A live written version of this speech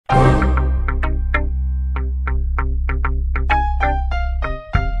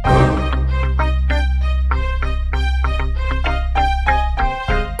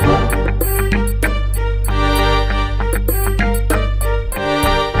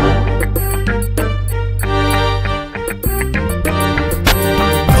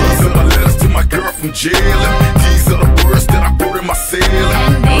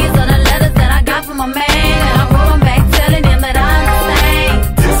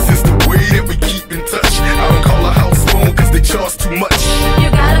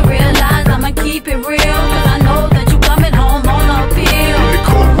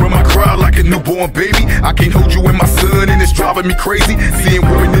driving me crazy. Seeing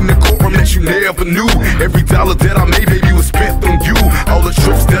women in the courtroom that you never knew. Every dollar that I made, baby, was spent on you. All the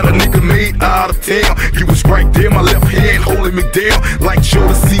trips that a nigga made out of town, you was right there, my left hand holding me down. Like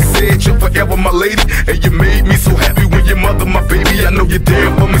Jodeci said, you're forever my lady. And you made me so happy when your mother, my baby. I know you're there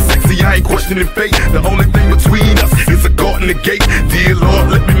for me sexy, I ain't questioning fate. The only thing between us is a guard in the gate. Dear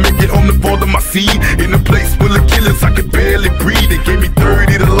Lord, let me make it home to father my seed. In a place full of killers, I could barely breathe. They gave me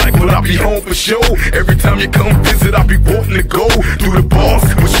 30 to life, but I'll be home for sure. Every time you come visit, I'll be wanting to go through the bars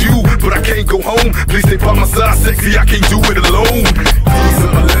with you, but I can't go home. Please stay by my side, sexy, I can't do it alone. These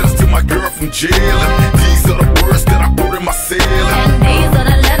are the letters to my girl from jail. These are the words that I wrote in my cell. And these are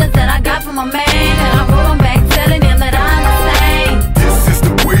the letters that I got from my man, and I wrote them back telling him that I'm the same. This is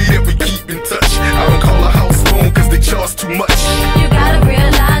the way that we keep in touch. I don't call a house phone cause they charge too much. You gotta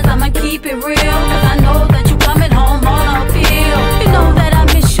realize I'ma keep it real, cause I know that you coming home on appeal. You know that I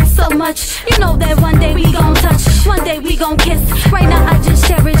miss you so much. You know that one day we gon' touch, one day we gon' kiss. Right now I just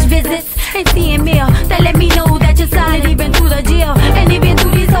cherish visits and seeing mail that let me know that you're solid. Even through the jail, and even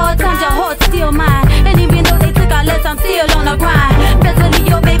through these hard times, your heart's still mine. And even though they took our less, I'm still on the grind. Best believe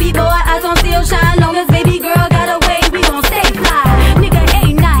your baby boy eyes gon' still shine. Long as baby girl got away, we gon' stay fly. Nigga,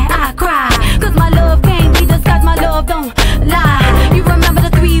 ain't night I cry, cause my love can't be disguised, my love don't lie. You remember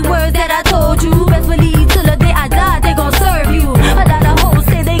the 3 words that I told you? Best believe till the day I die, they gon' serve you. A lot of hoes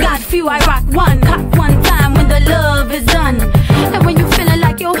say they got few, I rock one, cock one time when the love is done. And when you feeling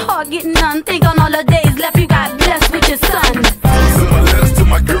like your heart getting none, think on all the days left you got blessed with your son. These are my letters to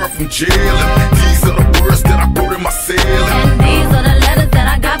my girl from jail. These are the words that I wrote in my cell. And these are the letters that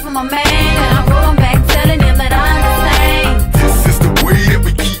I got from my man, and I wrote them back telling him that I'm the same. This is the way that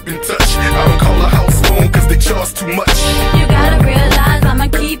we keep in touch. I don't call a house phone cause they charge too much. You gotta realize I'ma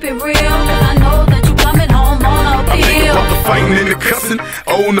keep it real, cause I know that you coming home on I think appeal. about the fighting and the cussing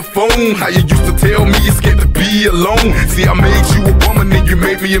on the phone. How you used to tell me you're scared to be alone. See, I made you a woman and you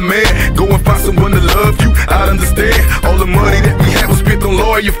made me a man. Go and find someone to love you, I understand. All the money that we had was spent on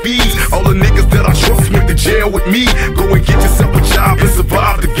lawyer fees. All the niggas that I trust went to jail with me. Go and get yourself a job and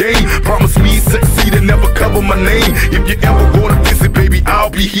survive the game. Promise me sexy to never cover my name. If you ever wanna visit, baby, I'll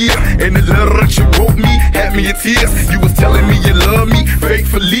be here. And the letter that you wrote me had me in tears. You was telling me you love me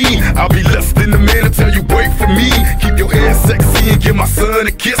faithfully. I'll be less than a man until you wait for me. Keep your hair sexy and give my son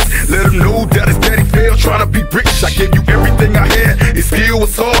a kiss. Let him know that his daddy failed trying to be rich. I gave you everything I had, it still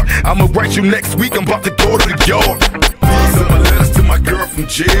was hard. I'ma write you next week, I'm about to go to the yard. These are my letters to my girl from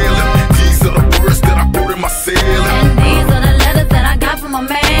jail. These are the words that I wrote in my cell. And these are the letters that I got from my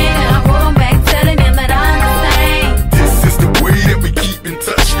man, and I wrote them back telling him that I'm the same. This is the way that we keep in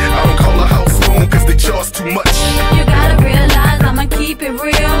touch. I don't call a house phone cause they charge too much.